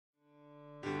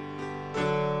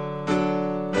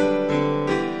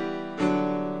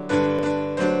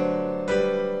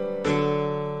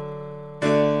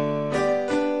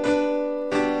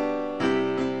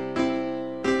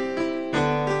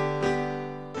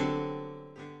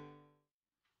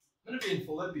be in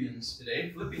Philippians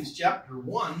today, Philippians chapter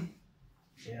 1.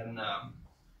 And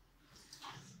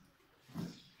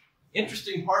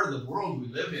interesting part of the world we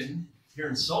live in here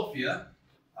in Sofia.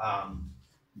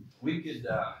 We could,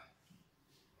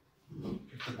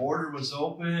 if the border was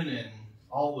open and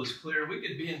all was clear, we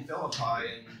could be in Philippi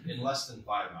in less than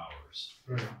 5 hours.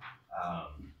 Right.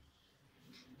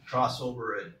 Cross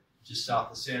over at just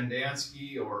south of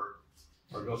Sandanski, or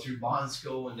go through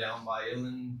Bonsko and down by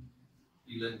Ilinden,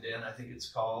 I think it's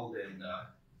called, and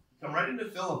come right into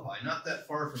Philippi, not that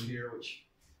far from here,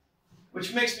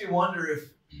 which makes me wonder if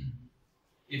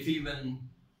even,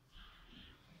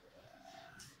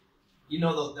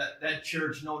 that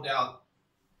church, no doubt,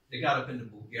 they got up into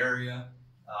Bulgaria.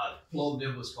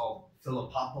 Plovdiv was called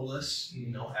Philippopolis,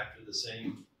 after the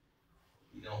same,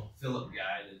 Philip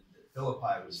guy that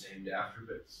Philippi was named after.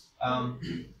 But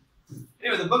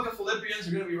anyway, the book of Philippians,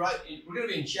 we're going to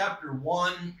be in chapter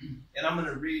 1, and I'm going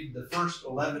to read the first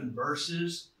 11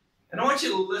 verses. And I want you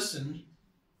to listen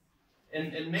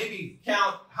and maybe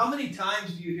count how many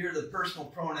times do you hear the personal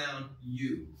pronoun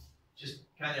you. Just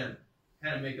kind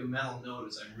of make a mental note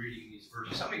as I'm reading these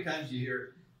verses. How many times do you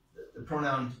hear the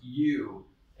pronoun you?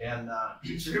 And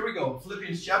so here we go.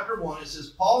 Philippians chapter 1, it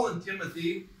says, Paul and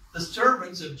Timothy, the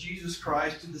servants of Jesus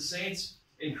Christ, to the saints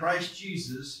in Christ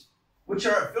Jesus, which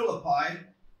are at Philippi,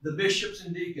 the bishops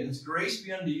and deacons, grace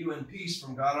be unto you and peace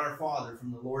from God our Father,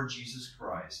 from the Lord Jesus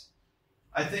Christ.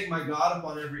 I thank my God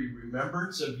upon every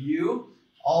remembrance of you,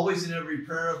 always in every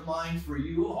prayer of mine for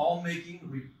you all making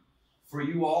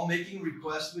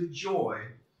request with joy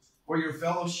for your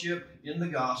fellowship in the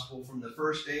gospel from the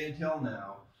first day until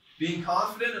now, being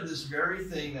confident of this very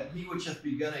thing, that he which hath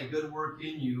begun a good work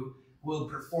in you will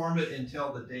perform it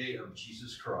until the day of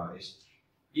Jesus Christ.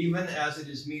 Even as it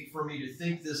is meet for me to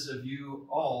think this of you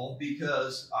all,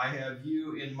 because I have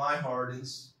you in my heart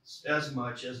as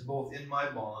much as both in my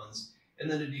bonds,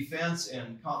 and in the defense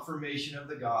and confirmation of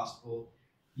the gospel,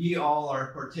 ye all are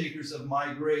partakers of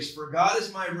my grace. For God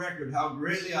is my record, how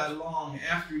greatly I long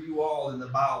after you all in the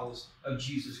bowels of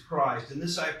Jesus Christ. And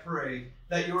this I pray,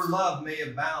 that your love may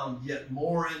abound yet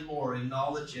more and more in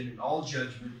knowledge and in all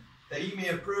judgment, that ye may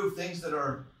approve things that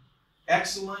are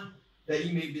excellent, that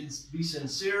ye may be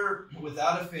sincere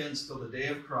without offense till the day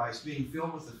of Christ, being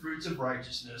filled with the fruits of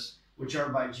righteousness, which are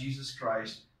by Jesus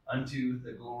Christ, unto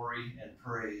the glory and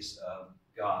praise of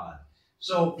God.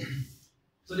 So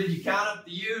did you count up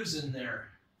the U's in there?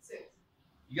 6.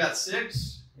 You got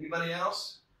 6? Anybody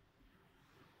else?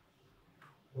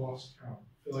 Lost count.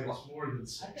 I feel like it's more than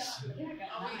 6.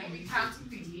 Are we counting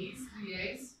the E's, the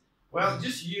A's? Well,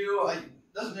 just you. It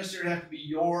doesn't necessarily have to be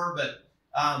your, but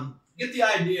get the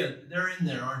idea. They're in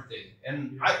there, aren't they?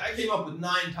 And I came up with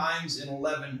 9 times in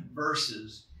 11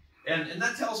 verses. And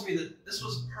that tells me that this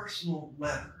was a personal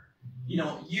letter.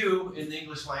 You in the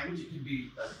English language, it can be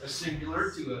a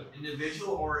singular to an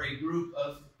individual or a group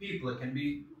of people. It can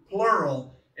be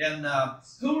plural. And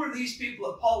who were these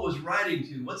people that Paul was writing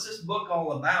to? What's this book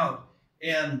all about?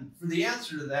 And for the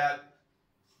answer to that,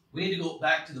 we need to go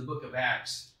back to the book of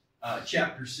Acts,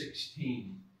 chapter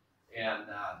 16. And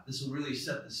this will really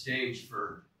set the stage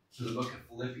for the book of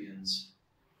Philippians.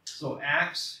 So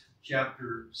Acts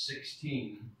chapter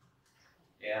 16.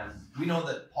 And we know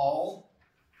that Paul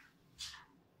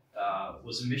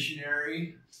was a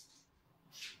missionary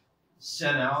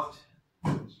sent out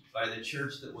by the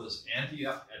church that was at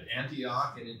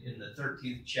Antioch. And in the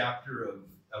 13th chapter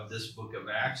of this book of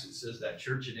Acts, it says that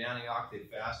church at Antioch, they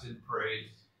fasted,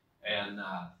 prayed, and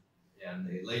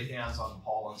they laid hands on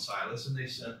Paul and Silas, and they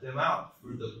sent them out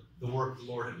for the work the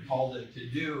Lord had called them to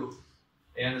do.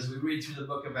 And as we read through the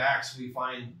book of Acts, we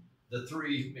find the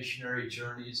 3 missionary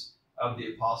journeys of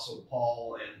the Apostle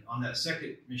Paul. And on that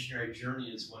second missionary journey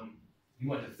is when he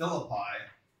went to Philippi.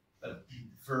 But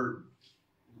for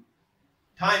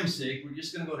time's sake, we're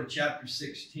just going to go to chapter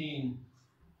 16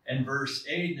 and verse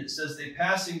 8. And it says, they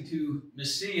passing to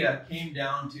Mysia came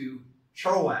down to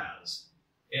Troas.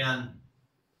 And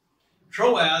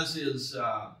Troas is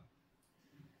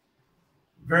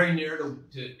very near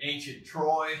to ancient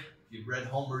Troy. If you've read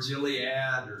Homer's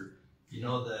Iliad, or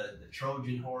the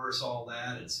Trojan horse, all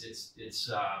that. It's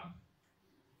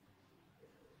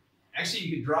actually,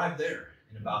 you could drive there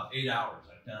in about 8 hours.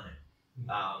 I've done it.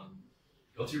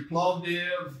 Go through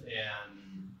Plovdiv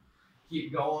and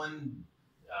keep going.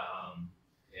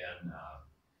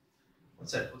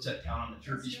 What's that town on the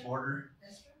Turkish border?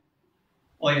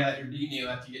 Well, yeah, Erdini,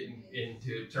 after you get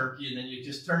into Turkey, and then you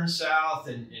just turn south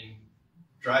and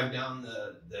drive down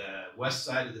the west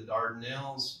side of the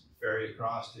Dardanelles, ferry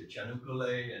across to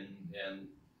Çanakkale, and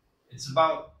it's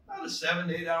about a 7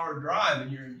 to 8 hour drive,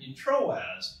 and you're in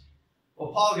Troas.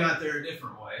 Well, Paul got there a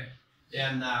different way.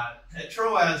 And at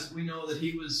Troas, we know that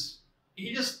he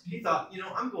thought,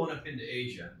 I'm going up into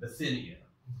Asia, Bithynia.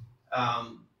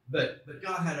 But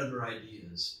God had other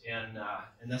ideas. And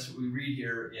that's what we read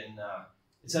here in,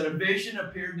 it said, a vision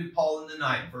appeared to Paul in the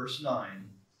night, verse 9.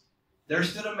 There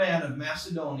stood a man of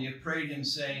Macedonia, prayed him,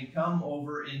 saying, come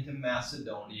over into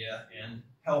Macedonia and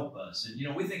help us. And,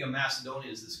 we think of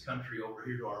Macedonia as this country over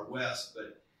here to our west,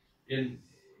 but in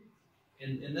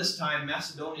this time,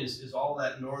 Macedonia is all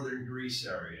that northern Greece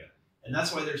area. And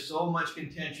that's why there's so much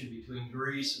contention between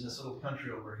Greece and this little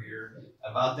country over here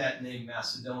about that name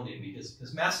Macedonia,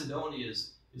 because Macedonia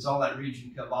is all that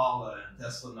region, Kabbalah and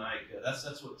Thessalonica. That's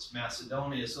what's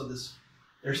Macedonia. So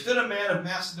there stood a man of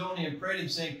Macedonia and prayed him,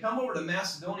 saying, come over to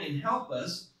Macedonia and help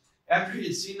us. After he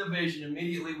had seen the vision,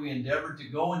 immediately we endeavored to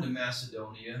go into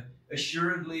Macedonia,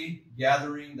 assuredly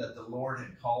gathering that the Lord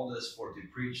had called us for to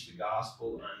preach the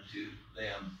gospel unto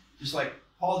them. Just like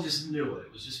Paul just knew it.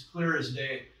 It was just clear as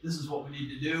day. This is what we need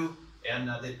to do. And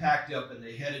they packed up and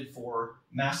they headed for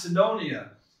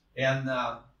Macedonia. And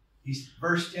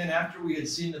verse 10, after we had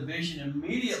seen the vision,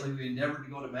 immediately we endeavored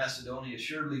to go to Macedonia,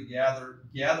 assuredly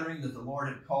gathering that the Lord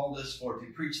had called us for to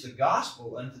preach the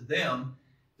gospel unto them.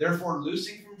 Therefore,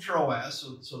 loosing from Troas,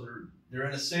 so they're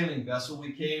in a sailing vessel,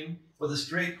 we came with a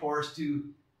straight course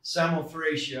to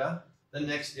Samothracia, the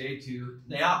next day to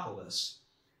Neapolis.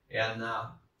 And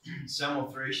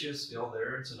Samothracia is still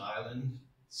there. It's an island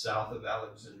south of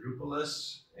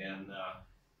Alexandroupolis. And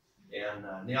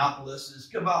Neapolis is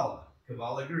Kavala.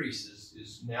 Kavala, Greece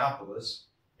is Neapolis.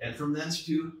 And from thence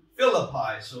to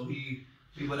Philippi. So he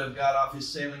would have got off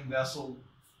his sailing vessel,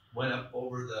 went up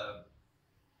over the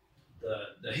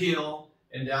hill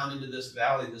and down into this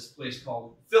valley, this place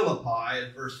called Philippi.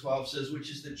 And verse 12 says, which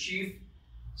is the chief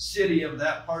city of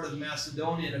that part of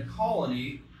Macedonia and a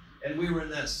colony. And we were in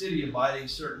that city abiding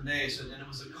certain days. And it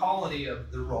was a colony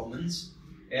of the Romans.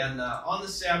 And on the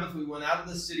Sabbath, we went out of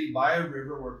the city by a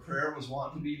river where prayer was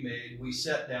wont to be made. We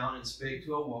sat down and spake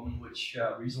to a woman, which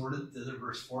resorted thither,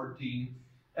 verse 14.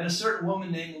 And a certain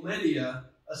woman named Lydia,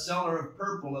 a seller of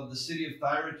purple of the city of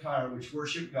Thyatira, which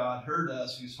worshiped God, heard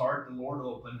us, whose heart the Lord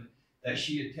opened, that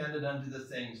she attended unto the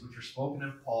things which are spoken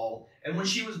of Paul. And when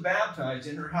she was baptized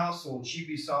in her household, she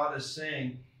besought us,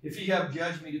 saying, if ye have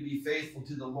judged me to be faithful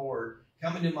to the Lord,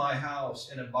 come into my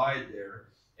house and abide there.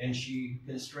 And she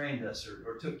constrained us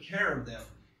or took care of them.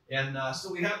 And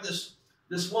so we have this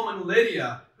woman,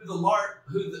 Lydia,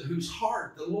 whose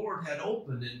heart the Lord had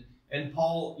opened. And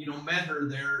Paul, met her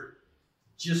there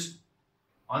just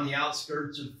on the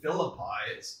outskirts of Philippi.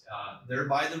 It's there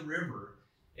by the river.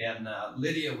 And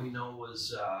Lydia, we know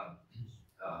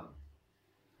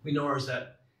her as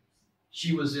that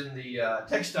she was in the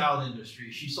textile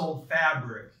industry. She sold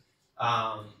fabric.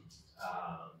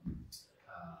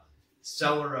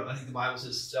 Seller of, I think the Bible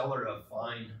says, seller of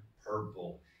fine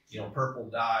purple. Purple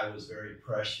dye was very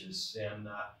precious. And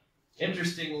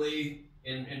interestingly,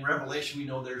 in Revelation, we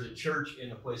know there's a church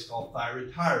in a place called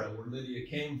Thyatira where Lydia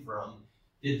came from.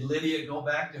 Did Lydia go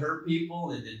back to her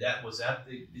people? Was that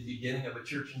the beginning of a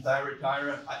church in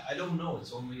Thyatira? I don't know.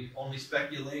 It's only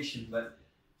speculation. But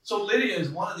so Lydia is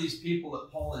one of these people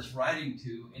that Paul is writing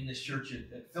to in this church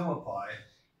at Philippi.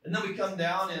 And then we come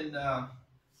down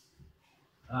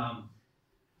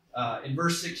in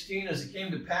verse 16, as it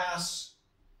came to pass,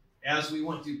 as we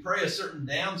went to pray, a certain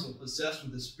damsel possessed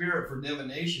with the spirit for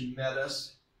divination met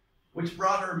us, which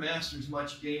brought her masters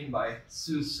much gain by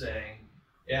soothsaying.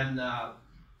 And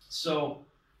so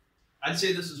I'd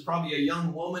say this is probably a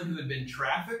young woman who had been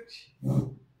trafficked.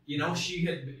 She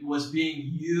was being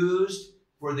used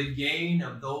for the gain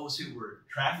of those who were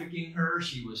trafficking her.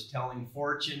 She was telling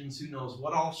fortunes. Who knows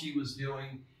what all she was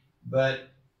doing. But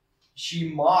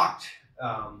she mocked.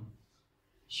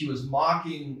 She was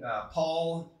mocking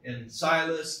Paul and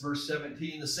Silas. Verse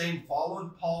 17, the same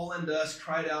followed Paul and us,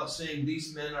 cried out, saying,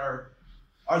 these men are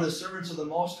the servants of the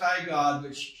Most High God,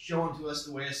 which show unto us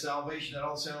the way of salvation. That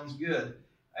all sounds good.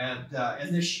 And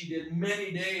this she did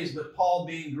many days, but Paul,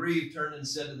 being grieved, turned and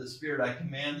said to the Spirit, I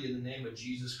command thee in the name of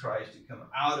Jesus Christ to come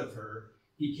out of her.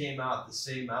 He came out the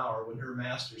same hour when her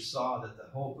masters saw that the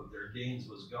hope of their gains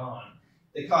was gone.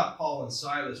 They caught Paul and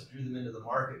Silas, drew them into the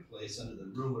marketplace under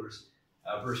the rulers.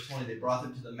 Verse 20, they brought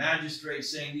them to the magistrate,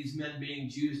 saying, these men, being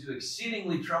Jews, do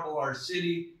exceedingly trouble our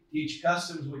city, teach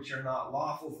customs which are not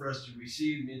lawful for us to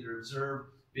receive, neither observe,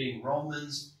 being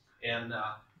Romans. And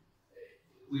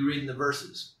we read in the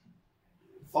verses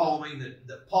following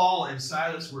that Paul and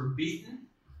Silas were beaten,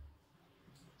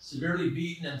 severely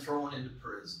beaten, and thrown into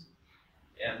prison.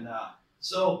 And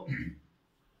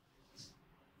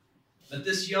but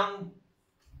this young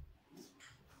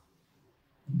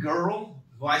girl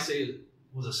who I say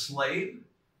was a slave,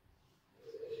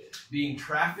 being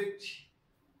trafficked,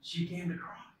 she came to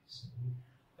Christ.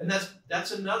 And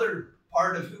that's another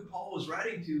part of who Paul was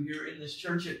writing to here in this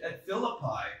church at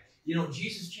Philippi. You know,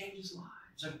 Jesus changes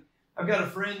lives. I've got a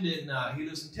friend he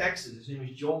lives in Texas. His name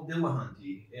is Joel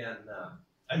Dillahunty, and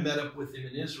I met up with him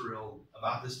in Israel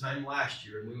about this time last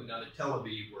year, and we went down to Tel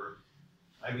Aviv where,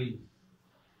 I mean,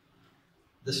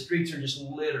 the streets are just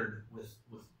littered with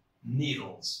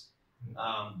needles.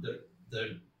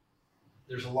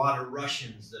 There's a lot of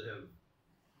Russians that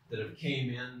have came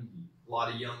in, a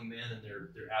lot of young men, and they're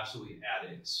absolutely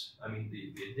addicts. I mean,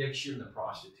 the addiction, the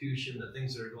prostitution, the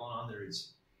things that are going on there,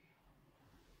 it's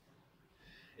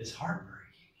heartbreaking.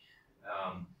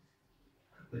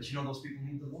 But you know, those people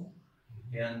need the Lord.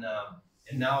 And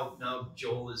now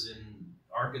Joel is in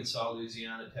Arkansas,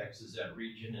 Louisiana, Texas, that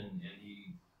region, and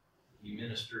he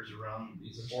ministers around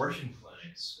these abortion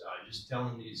clinics, just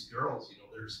telling these girls, you know,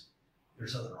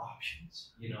 there's other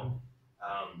options, you know,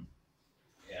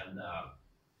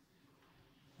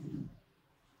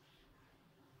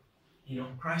 you know,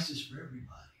 Christ is for everybody.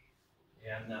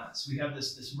 And so we have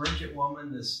this merchant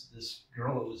woman, this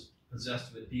girl who was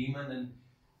possessed with a demon,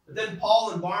 but then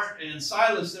Paul and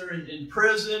Silas, they're in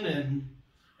prison,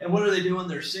 and what are they doing?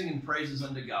 They're singing praises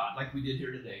unto God, like we did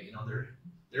here today. You know,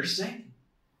 they're singing.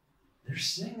 They're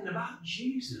singing about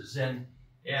Jesus, and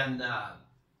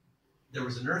there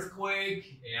was an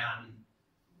earthquake, and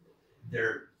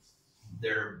their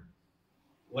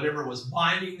whatever was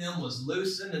binding them was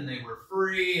loosened, and they were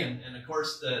free. And of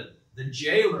course, the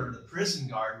jailer, the prison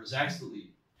guard, was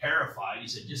absolutely terrified. He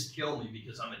said, "Just kill me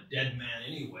because I'm a dead man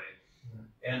anyway."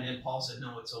 And Paul said,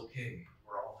 "No, it's okay.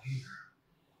 We're all here."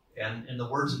 And the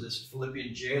words of this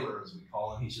Philippian jailer, as we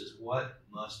call him, he says, "What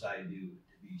must I do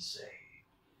to be saved?"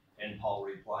 And Paul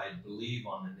replied, "Believe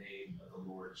on the name of the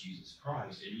Lord Jesus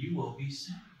Christ, and you will be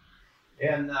saved."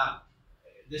 And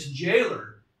this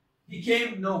jailer, he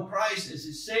came to know Christ as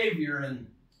his Savior.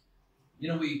 And, you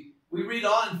know, we read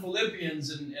on in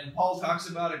Philippians, and Paul talks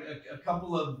about a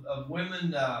couple of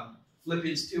women,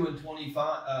 Philippians 2 and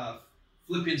 25,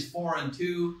 Philippians 4 and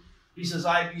 2. He says,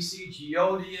 "I beseech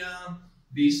Euodia,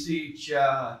 beseech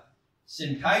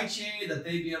Syntyche, that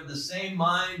they be of the same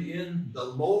mind in the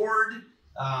Lord."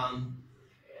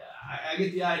 I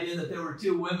get the idea that there were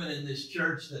two women in this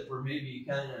church that were maybe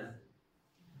kind of,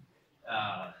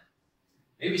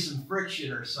 maybe some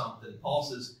friction or something. Paul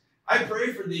says, "I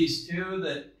pray for these two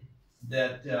that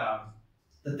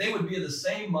they would be of the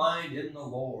same mind in the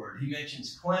Lord." He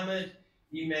mentions Clement.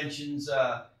 He mentions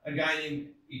a guy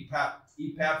named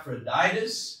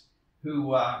Epaphroditus,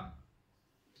 who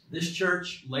this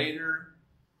church later,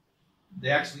 they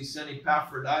actually sent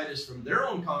Epaphroditus from their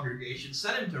own congregation,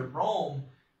 sent him to Rome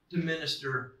to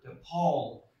minister to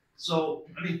Paul. So,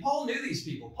 I mean, Paul knew these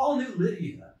people. Paul knew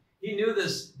Lydia. He knew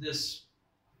this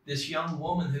young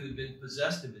woman who had been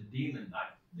possessed of a demon.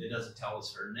 It doesn't tell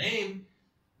us her name,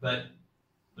 but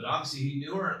obviously he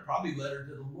knew her and probably led her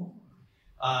to the Lord.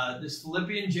 This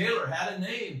Philippian jailer had a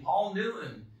name. Paul knew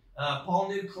him. Paul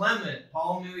knew Clement.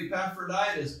 Paul knew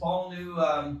Epaphroditus. Paul knew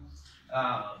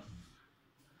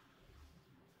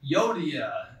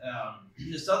Euodia,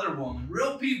 this other woman.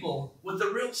 Real people with the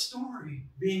real story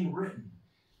being written.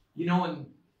 You know,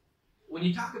 and when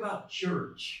you talk about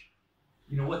church,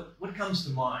 you know, what comes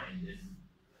to mind? And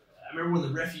I remember when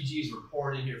the refugees were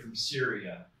pouring in here from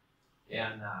Syria,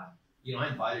 and you know, I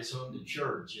invited some of them to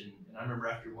church, and I remember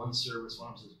after one service,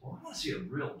 one of them says, "Well, I want to see a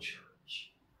real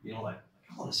church. You know, like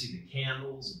I want to see the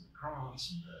candles and the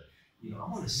cross, and you know, I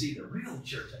want to see the real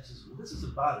church." I says, "Well, this is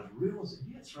about as real as it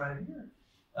gets right here."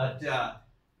 But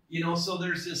you know, so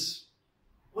there's this.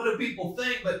 What do people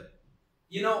think? But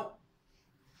you know,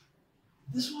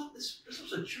 this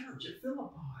was a church at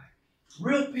Philippi.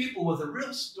 Real people with a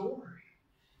real story.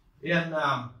 And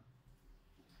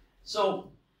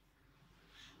so,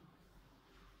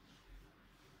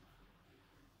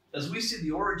 as we see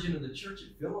the origin of the church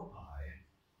at Philippi,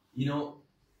 you know,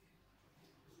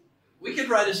 we could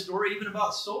write a story even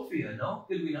about Sofia, no?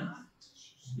 Could we not?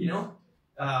 You know,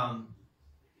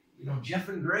 Jeff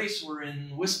and Grace were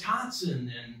in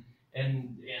Wisconsin,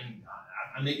 and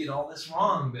I may get all this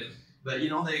wrong, but you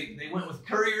know, they went with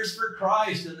Couriers for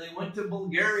Christ, and they went to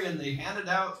Bulgaria, and they handed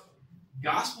out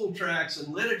gospel tracts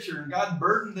and literature, and God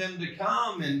burdened them to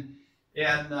come, and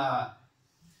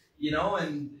you know,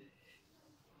 and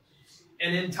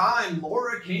in time,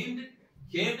 Laura came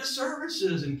to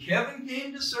services, and Kevin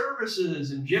came to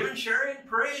services, and Jim and Sherry and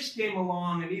Praise came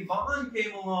along, and Yvonne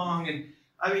came along, and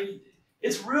I mean,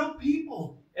 it's real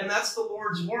people, and that's the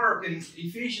Lord's work. And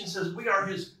Ephesians says we are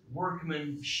His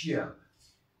workmanship.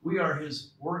 We are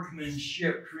his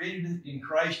workmanship, created in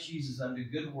Christ Jesus unto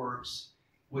good works,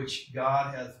 which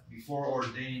God hath before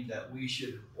ordained that we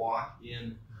should walk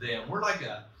in them. We're like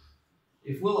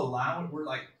if we'll allow it, we're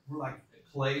like the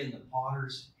clay in the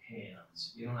potter's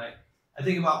hands. You know, I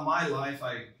think about my life.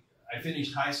 I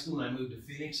finished high school and I moved to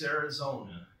Phoenix,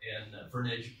 Arizona, and for an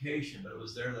education. But it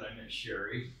was there that I met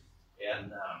Sherry,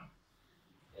 and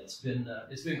it's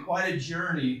been quite a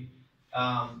journey.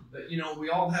 But you know, we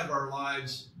all have our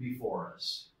lives before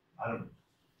us.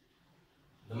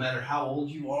 No matter how old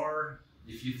you are,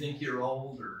 if you think you're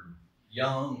old or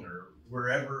young or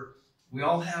wherever, we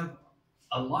all have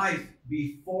a life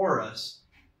before us.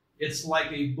 It's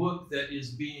like a book that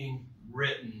is being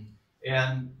written,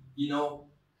 and you know,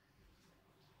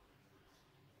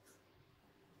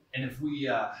 and if we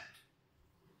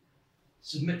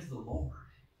submit to the Lord,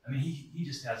 I mean, he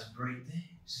just has great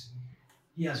things.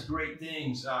 He has great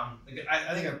things. I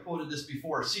think I've quoted this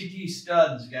before. C.T.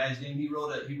 Studd's guy's name. He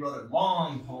wrote a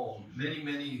long poem,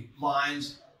 many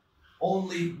lines,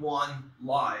 only one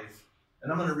life.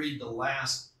 And I'm going to read the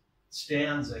last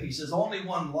stanza. He says, "Only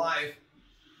one life,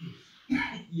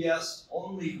 yes,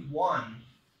 only one."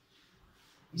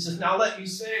 He says, "Now let me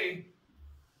say,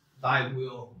 thy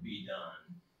will be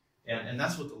done." And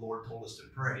that's what the Lord told us to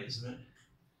pray, isn't it?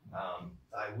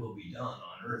 Thy will be done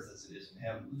on earth as it is in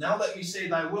heaven. Now let me say,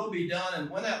 thy will be done. And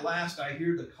when at last I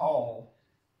hear the call,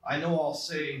 I know I'll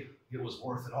say it was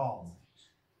worth it all.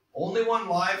 Only one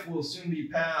life will soon be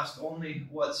past. Only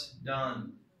what's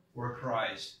done for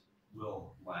Christ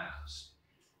will last.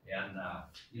 And,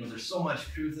 you know, there's so much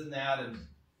truth in that. And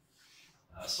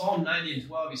Psalm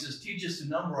 90:12, he says, "Teach us to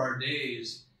number our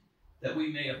days, that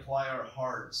we may apply our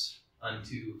hearts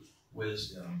unto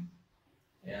wisdom."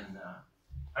 And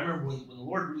I remember when the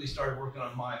Lord really started working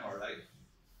on my heart,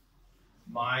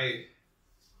 my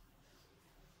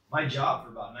job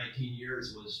for about 19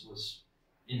 years was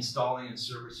installing and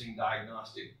servicing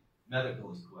diagnostic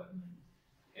medical equipment.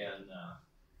 And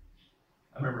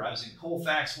I remember I was in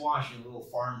Colfax, Washington, a little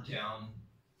farm town,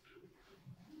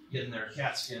 getting their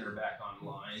CAT scanner back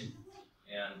online.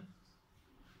 And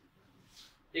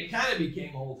it kind of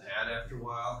became old hat after a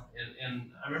while.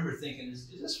 And I remember thinking, is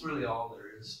this really all there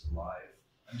is to life?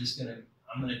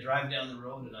 I'm gonna drive down the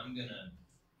road and I'm gonna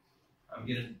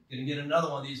get another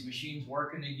one of these machines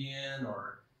working again,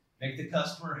 or make the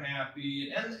customer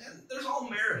happy, and there's all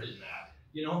merit in that.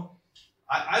 You know,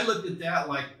 I looked at that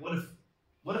like,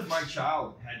 what if my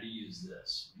child had to use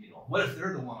this? You know, what if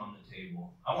they're the one on the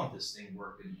table? I want this thing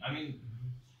working. I mean,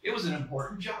 it was an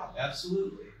important job,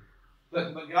 absolutely.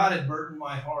 But God had burdened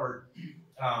my heart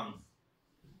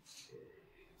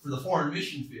for the foreign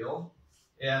mission field,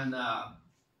 and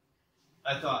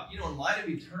I thought, you know, in light of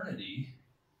eternity,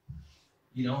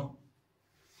 you know,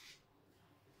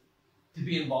 to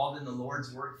be involved in the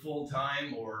Lord's work full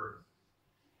time or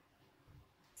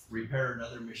repair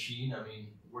another machine, I mean,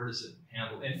 where does it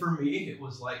handle? And for me, it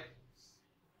was like,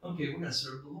 okay, we're going to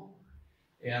serve the Lord.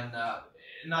 And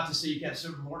not to say you can't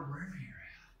serve the Lord wherever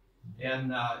you're at.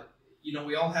 And, you know,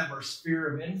 we all have our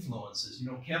sphere of influences. You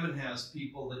know, Kevin has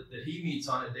people that he meets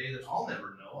on a day that I'll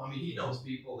never know. I mean, he knows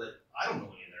people that I don't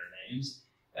know any of their names.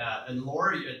 And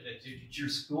Lori, at your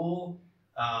school,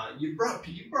 you brought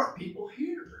people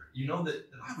here, you know, that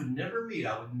I would never meet,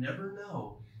 I would never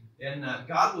know. And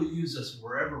God will use us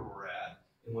wherever we're at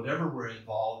and whatever we're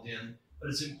involved in. But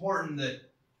it's important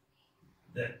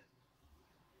that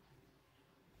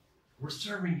we're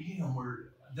serving Him,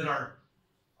 that our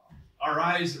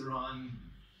eyes are on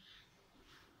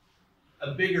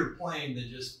a bigger plane than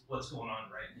just what's going on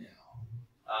right now.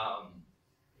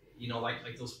 You know, like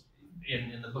those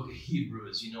in the book of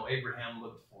Hebrews, you know, Abraham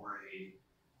looked for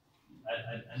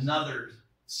another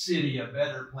city, a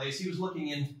better place. He was looking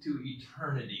into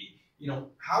eternity. You know,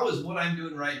 how is what I'm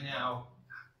doing right now,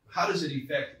 how does it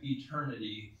affect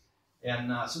eternity?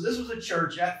 And so this was a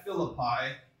church at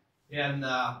Philippi, and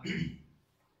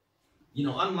you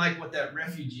know, unlike what that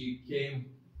refugee came,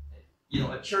 you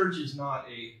know, a church is not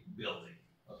a building,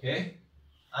 okay?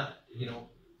 You know,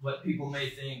 what people may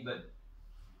think, but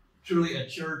truly a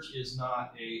church is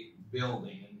not a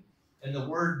building. And the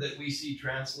word that we see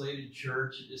translated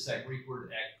church is that Greek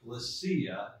word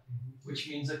ekklesia, which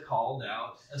means a called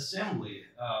out assembly.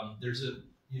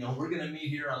 We're going to meet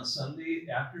here on Sunday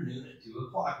afternoon at 2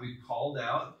 o'clock. We've called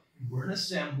out. We're an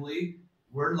assembly.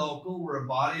 We're local. We're a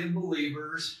body of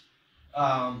believers.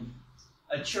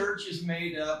 A church is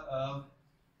made up of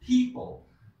people.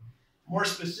 More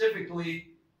specifically,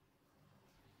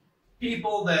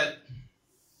 people that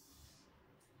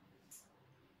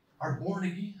are born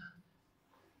again,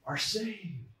 are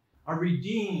saved, are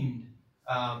redeemed,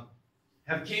 have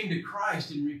have came to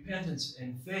Christ in repentance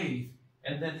and faith,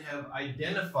 and then have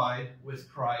identified with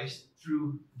Christ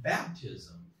through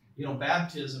baptism. You know,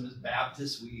 baptism is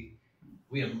Baptists. We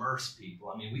immerse people.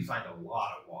 I mean, we find a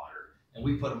lot of water, and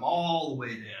we put them all the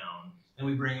way down, and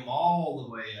we bring them all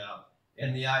the way up.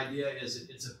 And the idea is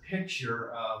it's a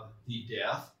picture of the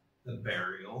death, the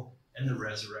burial, and the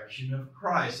resurrection of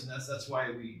Christ. And that's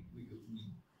why we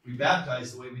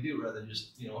baptize the way we do, rather than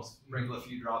just, you know, sprinkle a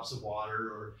few drops of water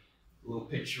or a little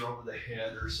picture over the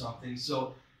head or something.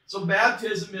 So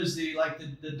baptism is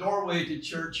the doorway to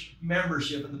church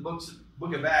membership. In the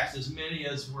book of Acts, as many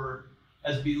as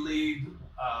believed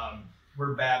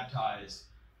were baptized.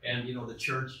 And, you know, the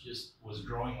church just was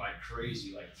growing like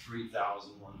crazy, like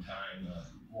 3,000 one time,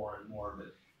 more and more.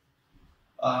 But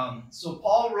so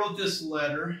Paul wrote this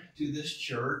letter to this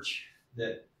church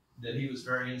that he was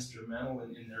very instrumental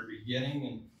in their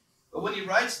beginning. But when he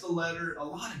writes the letter, a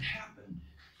lot had happened.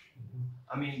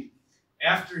 I mean,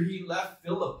 after he left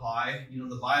Philippi, you know,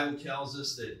 the Bible tells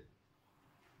us that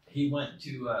he went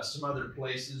to some other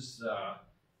places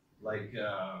like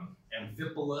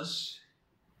Amphipolis,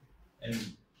 and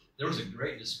there was a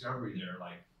great discovery there,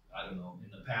 like, I don't know, in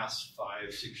the past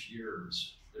 5-6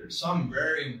 years. There's some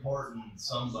very important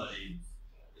somebody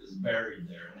is buried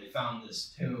there, and they found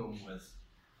this tomb with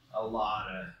a lot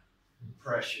of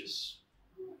precious.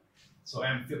 So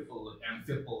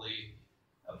Amphipoli,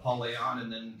 Apollyon,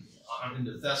 and then on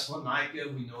into Thessalonica,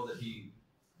 we know that he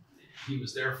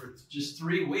was there for just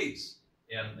 3 weeks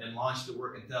and launched a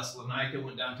work in Thessalonica,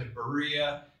 went down to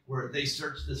Berea, where they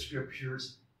searched the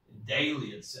scriptures daily.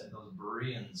 It sent those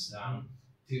Bereans down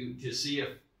to see if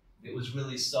it was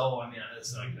really so. I mean,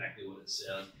 that's not exactly what it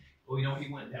says. But we know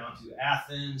he went down to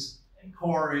Athens and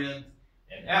Corinth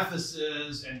and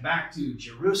Ephesus and back to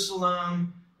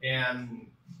Jerusalem, and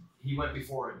he went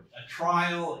before a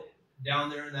trial down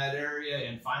there in that area,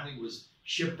 and finally was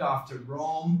shipped off to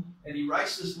Rome. And he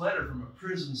writes this letter from a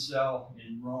prison cell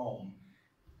in Rome.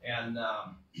 And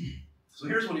so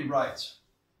here's what he writes.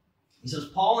 He says,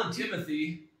 Paul and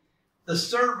Timothy, the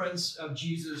servants of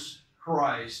Jesus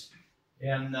Christ.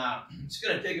 And it's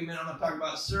going to take a minute. I'm going to talk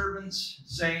about servants,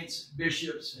 saints,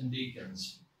 bishops, and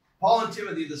deacons. Paul and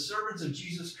Timothy, the servants of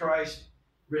Jesus Christ,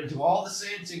 written to all the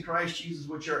saints in Christ Jesus,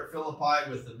 which are at Philippi,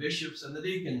 with the bishops and the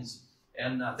deacons.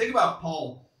 And think about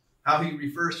Paul, how he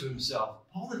refers to himself.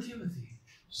 Paul and Timothy,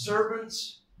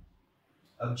 servants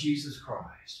of Jesus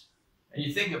Christ. And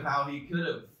you think of how he could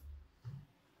have,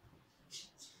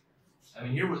 I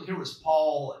mean, here was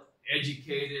Paul,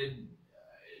 educated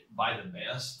by the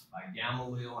best, by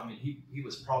Gamaliel. I mean, he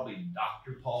was probably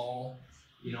Dr. Paul.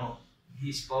 You know,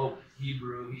 he spoke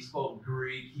Hebrew, he spoke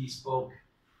Greek, he spoke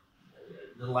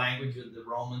the language of the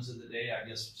Romans of the day, I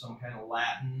guess some kind of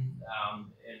Latin,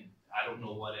 and I don't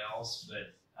know what else,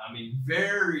 but I mean,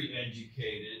 very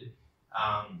educated.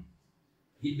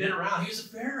 He'd been around. He was a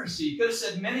Pharisee. He could have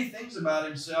said many things about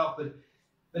himself, but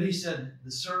he said,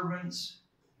 the servants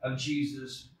of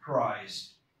Jesus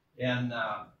Christ. And,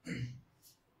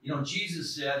 you know,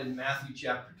 Jesus said in Matthew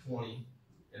chapter 20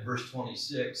 and verse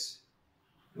 26,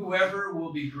 whoever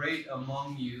will be great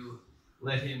among you,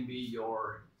 let him be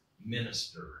your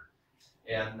minister.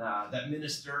 And that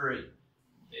minister, it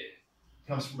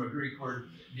comes from a Greek word,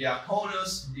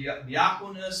 diakonos,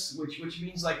 which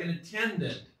means like an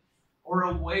attendant or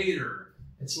a waiter.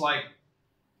 It's like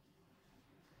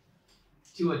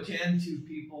to attend to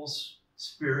people's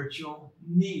spiritual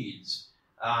needs.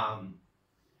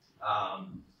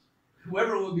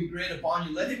 Whoever will be great upon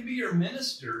you, let him be your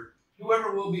minister.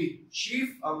 Whoever will be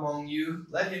chief among you,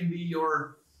 let him be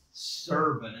your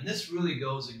servant. And this really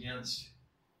goes against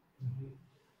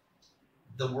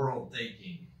the world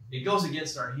thinking. It goes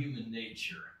against our human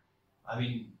nature. I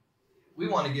mean, we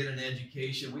want to get an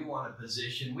education. We want a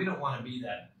position. We don't want to be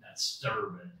that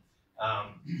servant.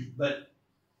 But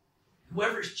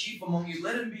whoever's chief among you,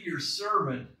 let him be your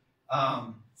servant.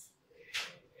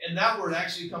 And that word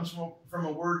actually comes from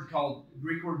a word called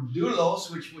Greek word doulos,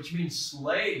 which means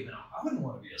slave. And I wouldn't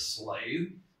want to be a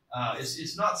slave.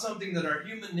 It's not something that our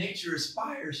human nature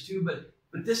aspires to,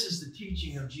 but this is the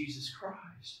teaching of Jesus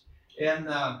Christ. And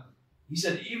he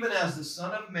said, even as the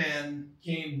Son of Man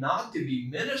came not to be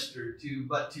ministered to,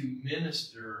 but to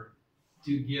minister,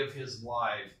 to give his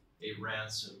life a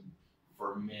ransom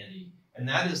for many. And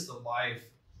that is the life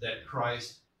that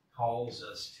Christ calls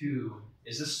us to,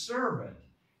 is a servant.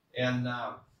 And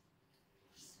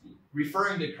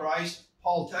referring to Christ,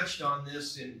 Paul touched on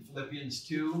this in Philippians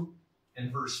 2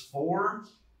 and verse 4.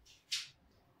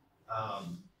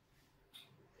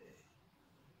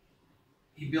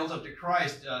 He built up to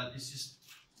Christ. It's just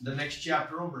the next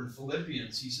chapter over in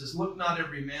Philippians, he says, look not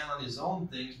every man on his own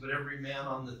things, but every man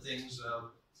on the things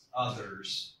of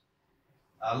others.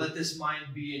 Let this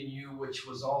mind be in you, which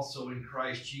was also in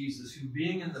Christ Jesus, who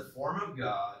being in the form of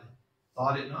God,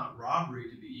 thought it not robbery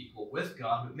to be equal with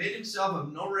God, but made himself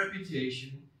of no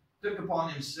reputation, took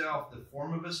upon himself the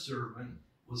form of a servant,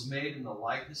 was made in the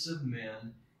likeness of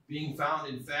men. Being found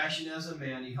in fashion as a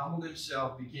man, he humbled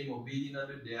himself, became obedient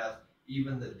unto death,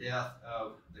 even the death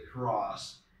of the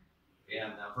cross.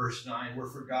 And verse 9,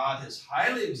 wherefore God has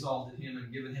highly exalted him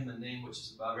and given him a name which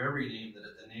is above every name, that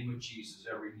at the name of Jesus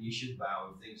every knee should bow,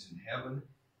 of things in heaven,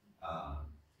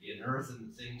 in earth,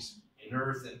 and things in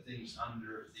earth, and things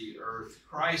under the earth.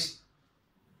 Christ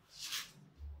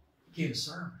became a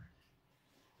servant,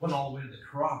 went all the way to the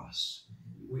cross.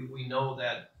 We know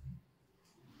that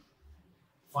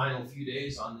final few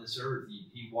days on this earth,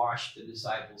 he washed the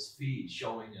disciples' feet,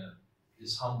 showing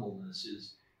his humbleness,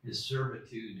 his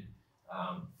servitude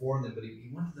for them. But he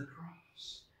went to the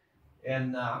cross.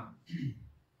 And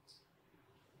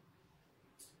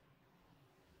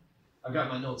I've got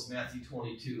my notes, Matthew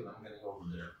 22, and I'm going to go over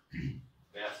there.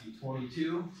 Matthew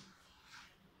 22.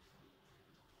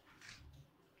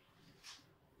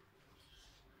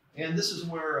 And this is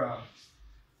where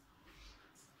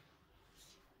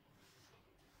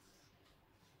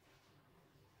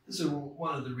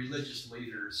one of the religious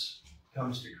leaders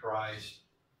comes to Christ,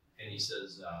 and he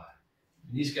says,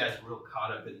 and these guys are real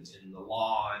caught up in the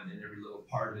law and in every little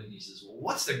part of it, and he says, well,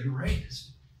 what's the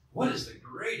greatest? What is the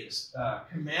greatest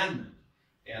commandment?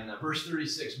 And verse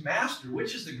 36, Master,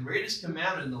 which is the greatest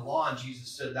commandment in the law? And Jesus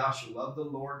said, thou shalt love the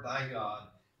Lord thy God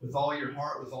with all your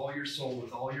heart, with all your soul,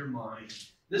 with all your mind.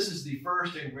 This is the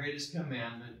first and greatest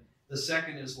commandment. The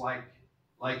second is like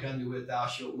unto it, thou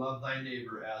shalt love thy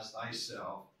neighbor as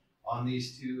thyself. On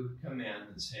these two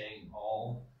commandments hang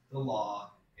all the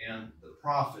law and the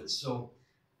prophets. So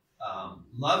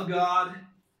love God,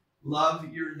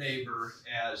 love your neighbor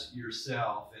as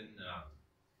yourself. And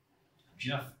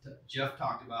Jeff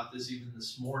talked about this even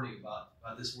this morning,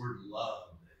 about this word love.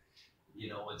 You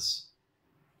know,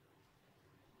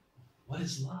 what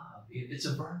is love? It's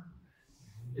a verb.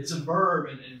 It's a verb,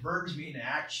 and verbs mean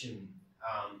action.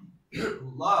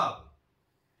 Love.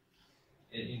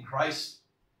 In Christ's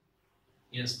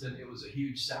instant, it was a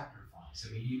huge sacrifice.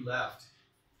 I mean, he left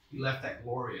that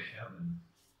glory of heaven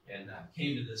and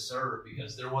came to this earth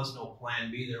because there was no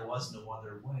plan B. There was no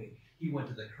other way. He went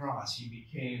to the cross. He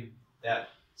became that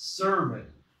servant.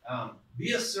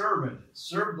 Be a servant.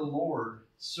 Serve the Lord.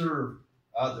 Serve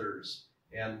others.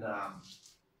 And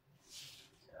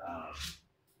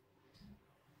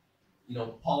you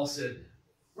know, Paul said,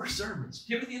 we're servants.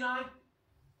 Timothy and I,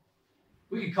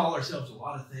 we can call ourselves a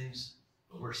lot of things,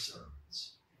 but we're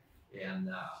servants. And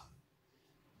I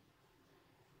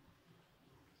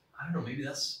don't know, maybe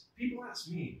that's, people ask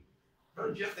me,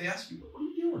 Brother Jeff, they ask you, what are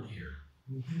you doing here?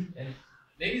 Mm-hmm. And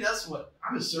maybe that's what,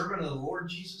 I'm a servant of the Lord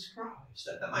Jesus Christ.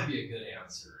 That might be a good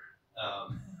answer.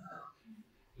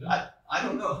 I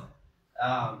don't know.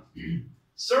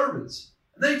 Servants.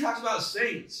 And then he talks about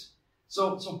saints.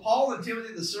 So Paul and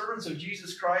Timothy, the servants of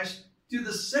Jesus Christ, to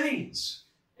the saints.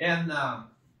 And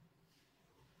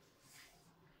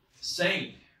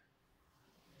saint.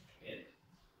 It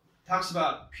talks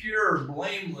about pure,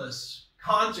 blameless,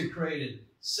 consecrated,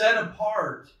 set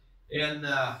apart. And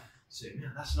say,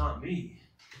 man, that's not me.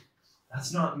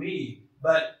 That's not me.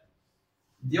 But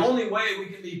the only way we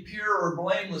can be pure or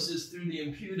blameless is through the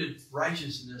imputed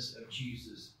righteousness of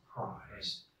Jesus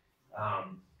Christ.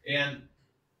 And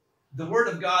the Word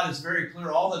of God is very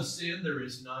clear. All have sinned. There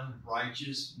is none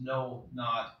righteous. No,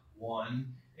 not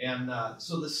one. And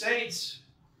so the saints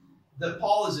that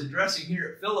Paul is addressing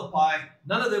here at Philippi,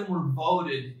 none of them were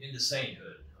voted into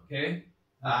sainthood. Okay?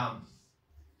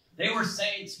 They were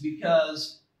saints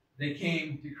because they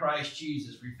came to Christ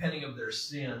Jesus, repenting of their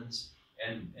sins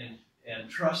and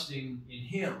trusting in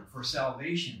Him for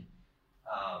salvation.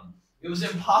 It was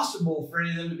impossible for any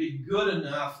of them to be good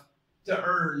enough to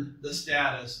earn the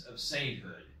status of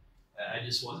sainthood. It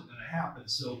just wasn't going to happen.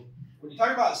 So when you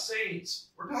talk about saints,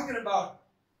 we're talking about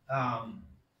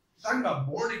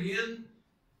born again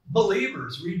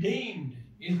believers, redeemed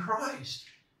in Christ,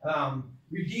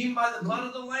 redeemed by the blood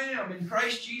of the Lamb, in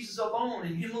Christ Jesus alone.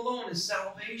 In Him alone is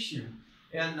salvation.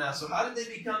 And so how did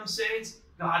they become saints?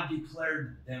 God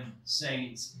declared them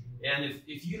saints. And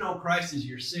if you know Christ as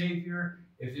your Savior,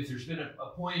 if there's been a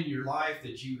point in your life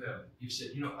that you've said,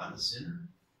 you know, I'm a sinner,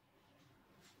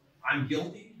 I'm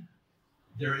guilty,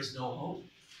 there is no hope.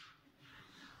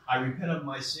 I repent of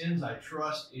my sins, I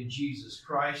trust in Jesus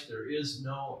Christ, there is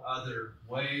no other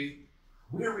way,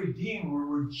 we're redeemed,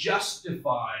 we're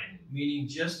justified, meaning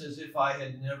just as if I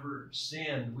had never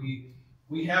sinned.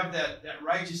 We have that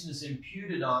righteousness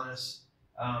imputed on us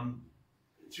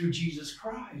through Jesus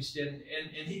Christ. And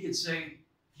he could say,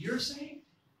 you're a saint.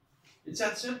 It's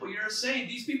that simple. You're a saint.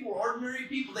 These people were ordinary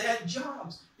people. They had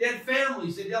jobs. They had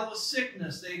families. They dealt with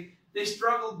sickness. They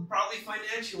struggled probably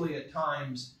financially at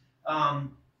times.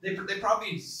 They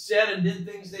probably said and did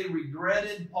things they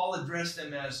regretted. Paul addressed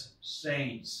them as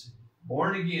saints,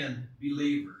 born again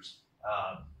believers.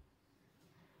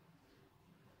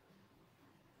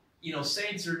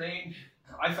 Saints are named,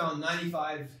 I found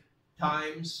 95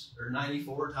 times or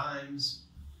 94 times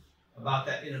in about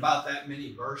that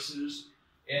many verses.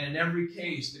 And in every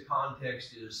case, the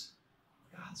context is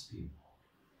God's people.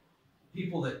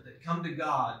 People that come to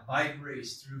God by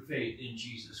grace through faith in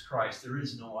Jesus Christ. There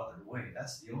is no other way.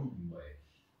 That's the only way.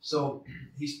 So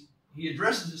he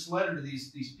addresses this letter to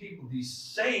these people, these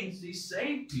saints, these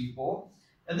saved people.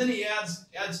 And then he adds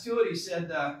to it, he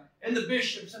said, and the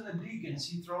bishops and the deacons,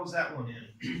 he throws that one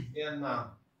in. And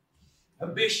a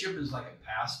bishop is like a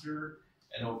pastor,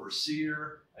 an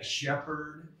overseer, a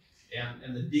shepherd.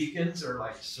 And the deacons are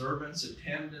like servants,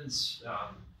 attendants.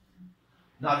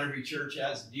 Not every church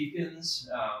has deacons.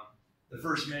 The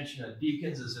first mention of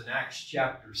deacons is in Acts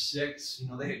chapter 6.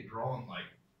 They had grown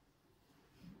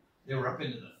they were up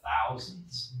into the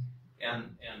thousands.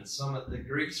 And some of the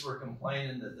Greeks were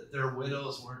complaining that their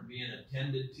widows weren't being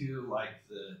attended to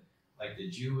like the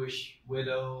Jewish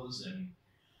widows. And,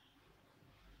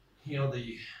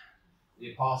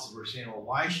 the apostles were saying, well,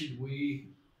 why should we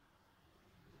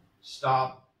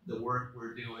stop the work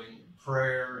we're doing,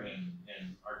 prayer and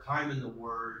our time in the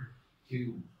Word,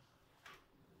 to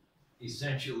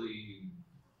essentially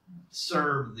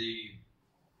serve the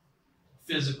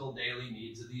physical daily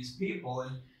needs of these people?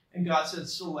 And God said,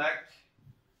 select,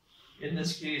 in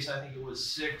this case, I think it was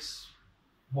 6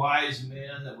 wise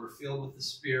men that were filled with the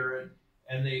Spirit,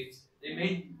 and they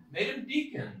made them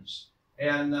deacons.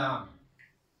 And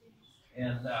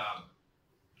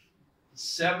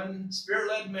 7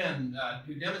 Spirit-led men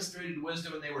who demonstrated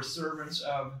wisdom, and they were servants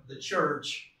of the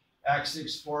church, Acts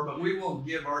 6:4. But we will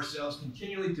give ourselves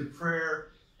continually to prayer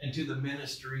and to the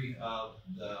ministry of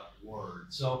the Word.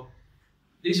 So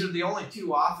these are the only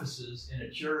 2 offices in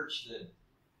a church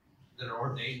that are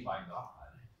ordained by God.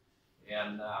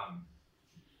 And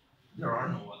there are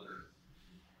no other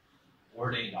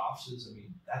ordained offices. I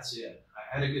mean, that's it.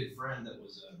 I had a good friend that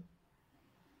was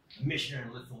a missionary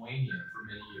in Lithuania for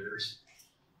many years.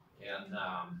 And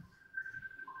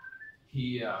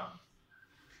he, is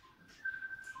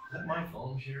that my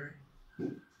phone, Sherry?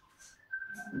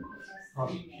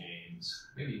 Probably James.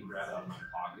 Maybe you can grab it out of my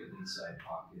pocket, inside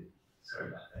pocket. Sorry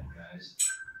about that, guys.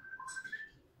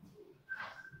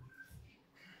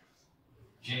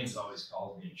 James always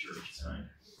calls me in church time.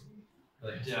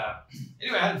 But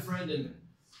anyway, I had a friend in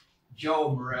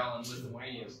Joe Morel in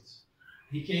Lithuania.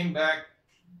 He came back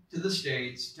to the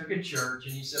States, took a church,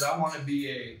 and he said, I want to be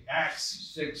a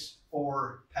Acts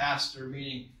 6:4 pastor,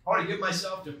 meaning I want to give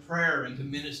myself to prayer and to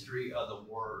ministry of the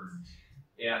Word.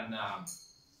 And,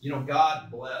 God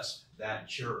blessed that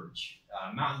church.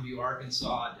 Mountain View,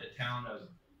 Arkansas, a town of,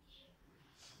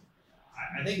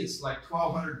 I think it's like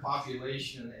 1,200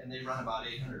 population, and they run about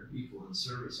 800 people in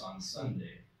service on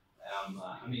Sunday.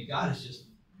 God has just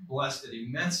blessed it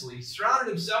immensely. He surrounded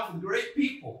himself with great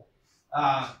people.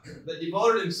 But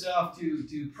devoted himself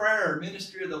to prayer,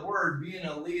 ministry of the Word, being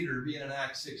a leader, being an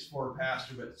Acts 6:4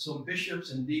 pastor, but some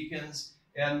bishops and deacons.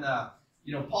 And,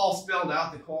 Paul spelled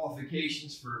out the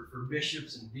qualifications for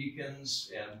bishops and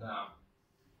deacons. And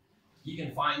you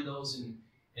can find those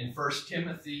in 1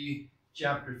 Timothy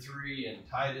chapter 3 and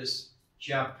Titus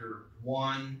chapter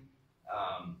 1.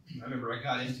 I remember I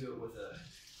got into it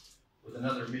with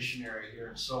another missionary here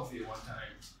in Sofia one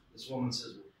time. This woman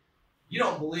says, you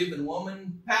don't believe in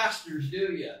woman pastors,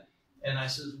 do you? And I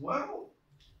says, well,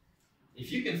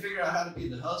 if you can figure out how to be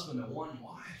the husband of one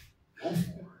wife, go for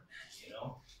it.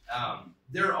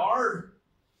 There are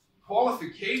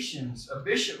qualifications. A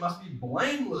bishop must be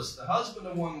blameless, the husband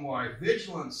of one wife,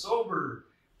 vigilant, sober,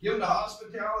 given to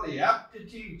hospitality, apt to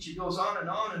teach. It goes on,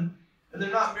 and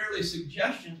they're not merely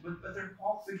suggestions, but they're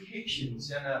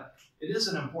qualifications. And it is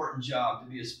an important job to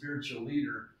be a spiritual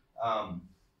leader.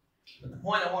 But the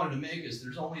point I wanted to make is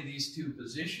there's only these 2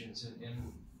 positions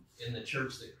in the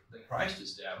church that Christ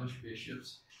established,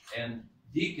 bishops and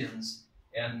deacons.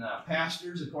 And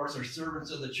pastors, of course, are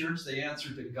servants of the church. They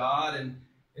answer to God. And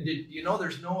did you know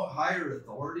there's no higher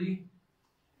authority?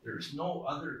 There's no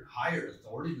other higher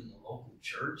authority than the local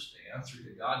church to answer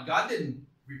to God. God didn't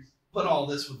put all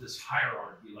this with this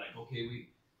hierarchy, like, okay,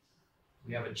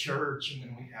 we have a church, and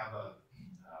then we have a,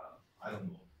 I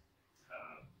don't know,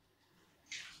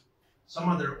 some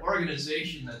other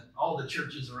organization that all the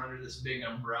churches are under this big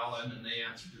umbrella, and then they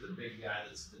answer to the big guy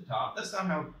that's at the top. That's not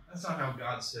how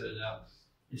God set it up.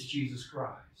 It's Jesus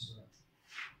Christ.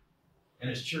 And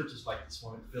it's churches like this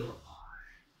one at Philippi.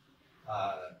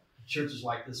 Churches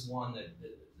like this one that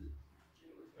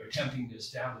are attempting to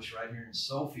establish right here in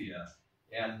Sofia.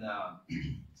 And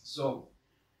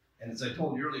and as I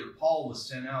told you earlier, Paul was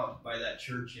sent out by that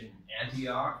church in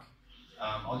Antioch.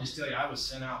 I'll just tell you, I was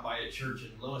sent out by a church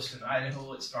in Lewiston,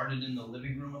 Idaho. It started in the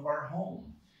living room of our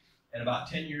home. And about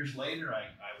 10 years later, I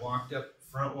walked up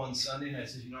front one Sunday and I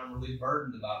said, I'm really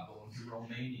burdened about going to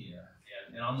Romania.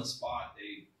 And on the spot,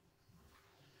 they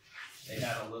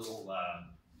had a little,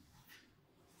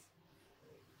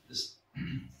 this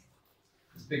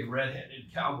big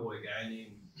red-headed cowboy guy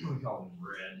named, we call him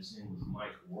Red, his name was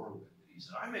Mike Warwick. He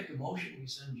said, I make a motion, we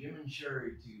send Jim and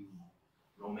Sherry to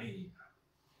Romania.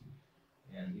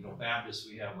 And, Baptists,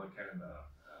 we have like kind of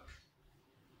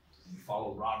we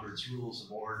follow Robert's Rules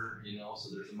of Order, so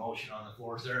there's a motion on the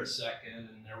floor. Is there a second?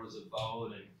 And there was a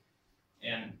vote.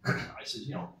 And I said,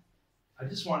 I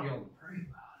just want y'all to pray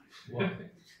about it. Well,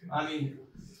 I mean,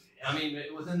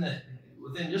 within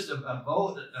just a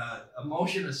vote, a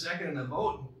motion, a second, and a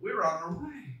vote, we were on our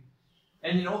way.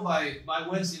 And by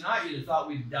Wednesday night, you'd have thought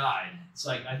we'd died. It's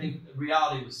like, I think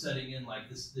reality was setting in, like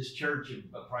this church of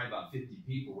probably about 50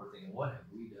 people were thinking, what have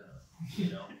we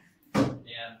done?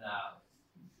 And,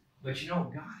 but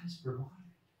God has provided.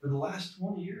 For the last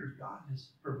 20 years, God has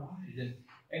provided.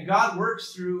 And God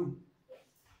works through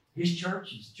his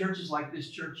churches like this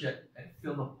church at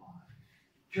Philippi.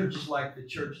 Churches like the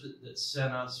church that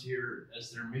sent us here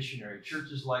as their missionary.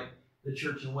 Churches like the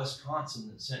church in Wisconsin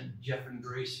that sent Jeff and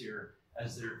Grace here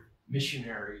as their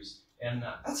missionaries. And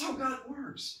that's how God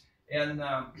works. And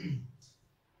I'll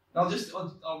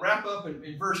wrap up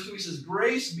in verse 2. He says,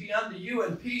 grace be unto you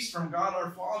and peace from God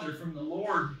our Father, from the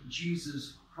Lord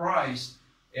Jesus Christ.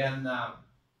 And,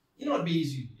 it'd be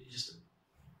easy just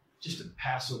to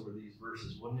pass over these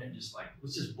verses, wouldn't it? Just like,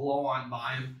 let's just blow on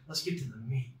by them. Let's get to the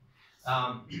meat.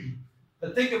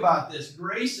 But think about this.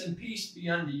 Grace and peace be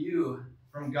unto you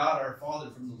from God our Father,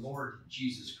 from the Lord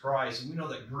Jesus Christ. And we know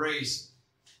that grace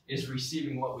is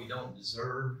receiving what we don't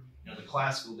deserve. The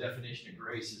classical definition of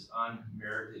grace is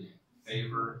unmerited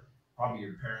favor. Probably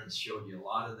your parents showed you a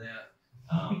lot of that.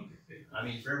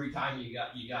 For every time you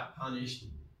got punished,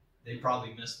 they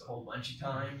probably missed a whole bunch of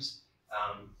times.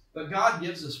 But God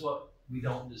gives us what we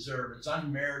don't deserve. It's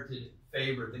unmerited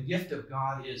favor. The gift of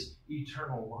God is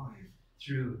eternal life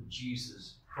through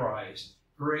Jesus Christ.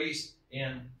 Grace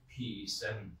and peace.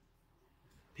 And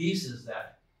peace is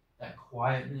that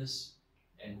quietness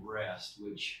and rest,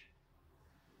 which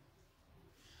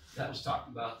that was talked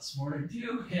about this morning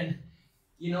too. And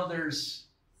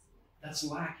that's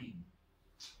lacking.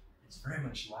 It's very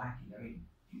much lacking.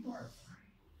 People are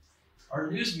afraid. Our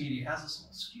news media has us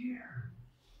all scared.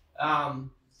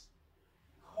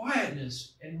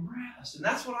 Quietness and rest. And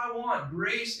that's what I want,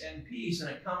 grace and peace, and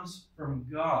it comes from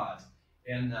God.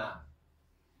 And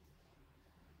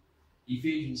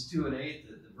Ephesians 2 and 8,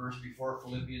 the verse before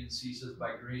Philippians, he says,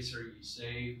 by grace are you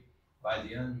saved, by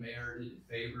the unmerited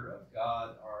favor of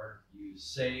God are you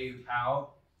saved.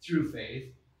 How? Through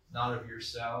faith, not of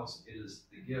yourselves. It is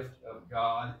the gift of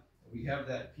God. And we have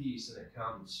that peace, and it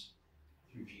comes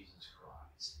through Jesus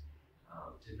Christ.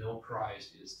 To know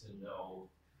Christ is to know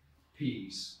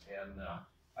peace. And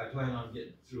I plan on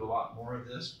getting through a lot more of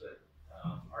this, but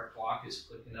our clock is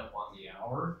clicking up on the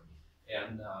hour.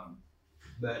 And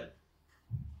but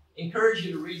encourage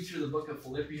you to read through the book of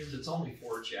Philippians. It's only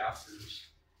 4 chapters.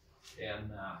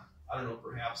 And I don't know,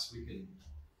 perhaps we can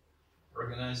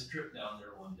organize a trip down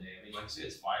there one day. Like I say,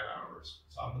 it's 5 hours.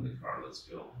 Let's hop in the car. Let's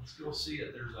go. Let's go see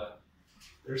it.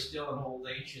 There's still an old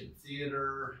ancient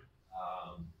theater.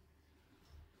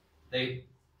 They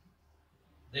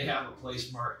have a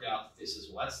place marked out that they says,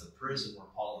 well, that's the prison where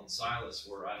Paul and Silas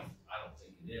were. I don't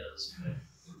think it is, but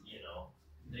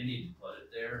they need to put it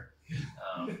there.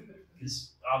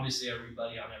 Because obviously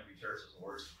everybody on every church is the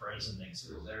worst prison thinks,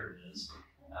 oh, there it is.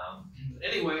 But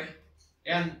anyway,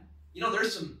 and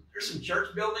there's some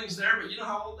church buildings there, but you know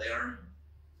how old they are?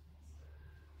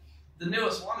 The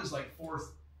newest one is like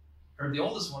the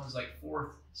oldest one is like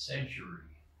 4th century.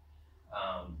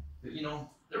 But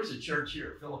there was a church here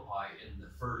at Philippi in the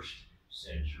 1st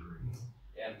century.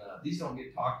 And these don't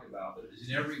get talked about, but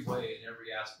in every way, in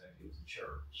every aspect, it was a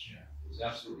church. Yeah. It was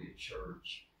absolutely a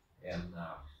church. And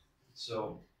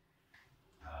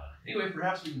anyway,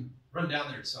 perhaps we can run down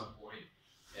there at some point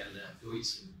and go eat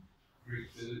some Greek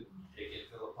food and take in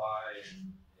Philippi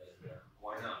and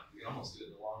why not? You can almost do it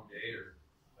in a long day,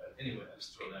 but anyway, I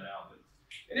just throw that out. But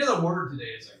any other word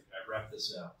today as I wrap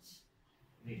this up?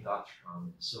 Any thoughts or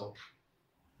comments? So,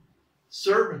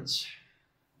 servants,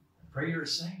 I pray you're a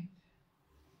saint.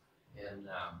 And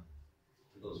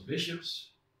to those bishops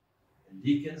and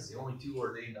deacons, the only two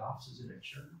ordained offices in a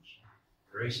church,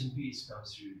 grace and peace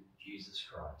comes through Jesus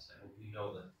Christ. I hope you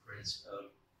know the Prince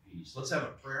of Peace. Let's have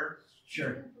a prayer. Sure.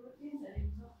 In Philippians, I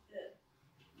didn't know that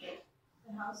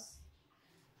the house,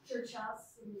 church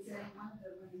house, it was in one of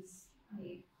the women's,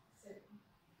 said,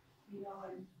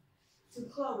 and to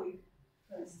Chloe,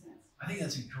 for instance. I think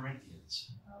that's in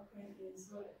Corinthians.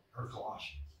 Corinthians, Or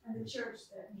Colossians. and the church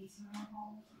that meets in our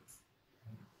home,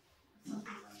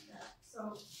 something like that. So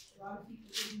a lot of people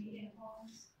did meet in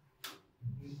homes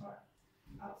or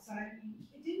outside.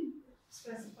 It didn't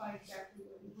specify exactly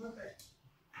where we were, but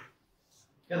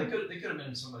Yeah, they could have been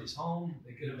in somebody's home.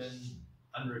 They could have been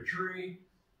under a tree.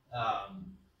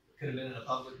 Could have been in a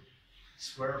public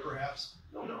square, perhaps.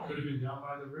 No. Could have been down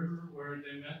by the river where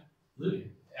they met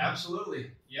living.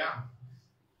 Absolutely, yeah.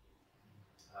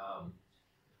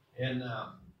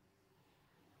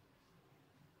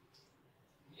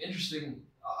 Interesting.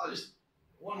 Just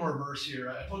one more verse here.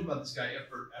 I told you about this guy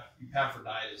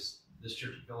Epaphroditus. This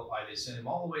church at Philippi, they sent him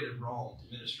all the way to Rome to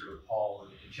minister with Paul.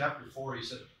 And in chapter 4, he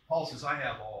said, Paul says, I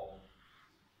have all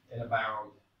and abound.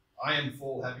 I am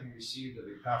full, having received of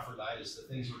Epaphroditus the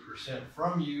things which were sent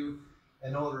from you,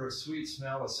 an odor of sweet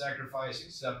smell, a sacrifice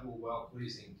acceptable,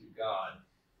 well-pleasing to God.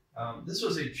 This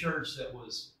was a church that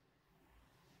was,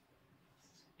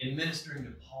 in ministering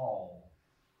to Paul,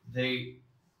 they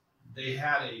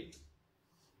had a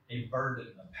burden,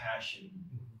 a passion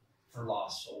for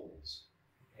lost souls.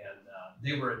 And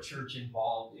they were a church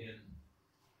involved in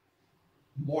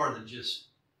more than just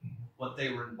what they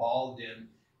were involved in.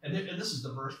 And this is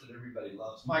the verse that everybody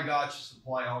loves. My God shall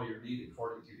supply all your need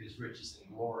according to his riches and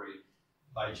glory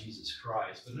by Jesus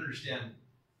Christ. But understand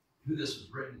who this was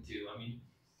written to. I mean,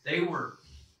 they were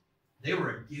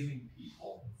a giving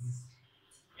people.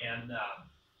 And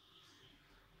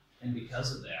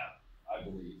because of that, I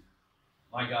believe,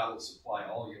 my God will supply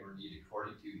all your need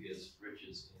according to his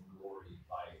riches and glory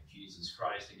by Jesus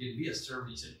Christ. Again, be a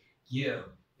servant. He said, give.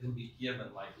 It'll be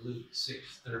given, like Luke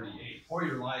 6:38. Pour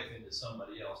your life into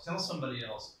somebody else. Tell somebody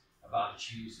else about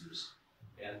Jesus.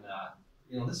 And,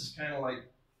 this is kind of like,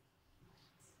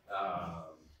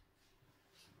 how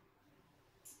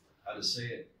to say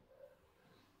it,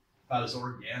 about as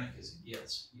organic as it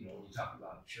gets, when you talk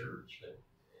about church, but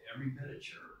every bit of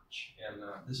church. And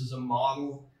this is a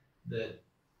model that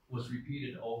was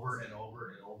repeated over and over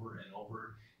and over and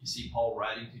over. You see Paul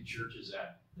writing to churches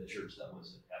at the church that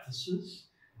was at Ephesus,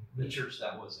 the church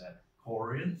that was at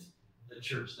Corinth, the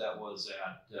church that was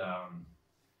at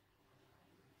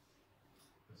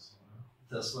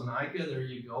Thessalonica. There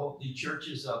you go. The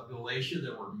churches of Galatia,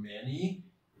 there were many.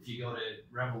 If you go to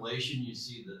Revelation, you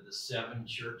see the 7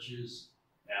 churches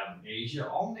of Asia,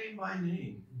 all named by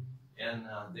name. And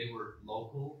they were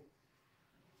local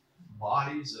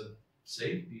bodies of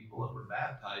saved people that were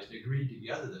baptized, agreed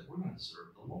together that we're going to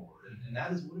serve the Lord. And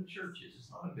that is what a church is. It's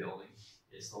not a building.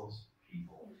 It's those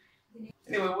people.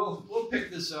 Anyway, we'll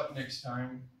pick this up next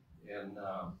time and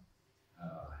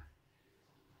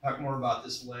talk more about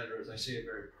this letter. As I say, a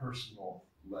very personal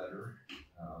letter,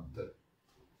 but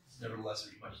nevertheless,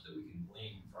 there's much that we can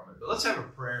glean from it. But let's have a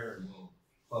prayer and we'll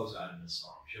close out in this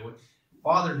song, shall we?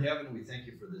 Father in heaven, we thank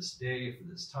you for this day, for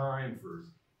this time, for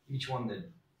each one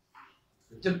that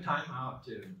took time out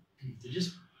to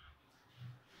just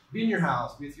be in your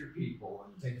house, be with your people,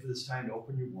 and thank you for this time to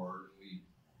open your word.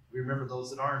 We remember those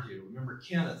that aren't here. Remember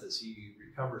Kenneth as he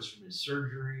recovers from his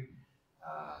surgery.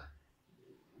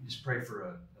 We just pray for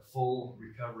a full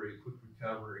recovery, quick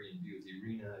recovery, and be with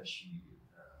Irina as she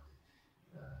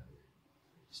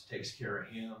just takes care of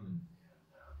him.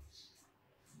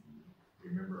 And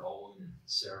remember Owen and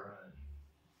Sarah and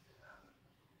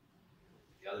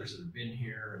the others that have been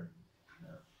here. And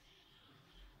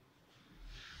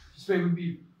just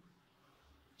maybe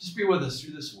be with us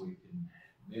through this week, and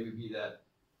maybe be that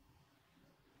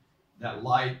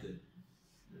light that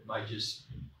might just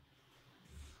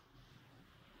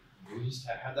we just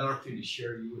have that opportunity to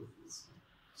share you with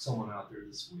someone out there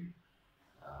this week.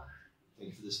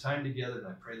 Thank you for this time together, and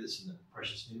I pray this in the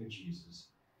precious name of Jesus.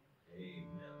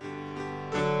 Amen.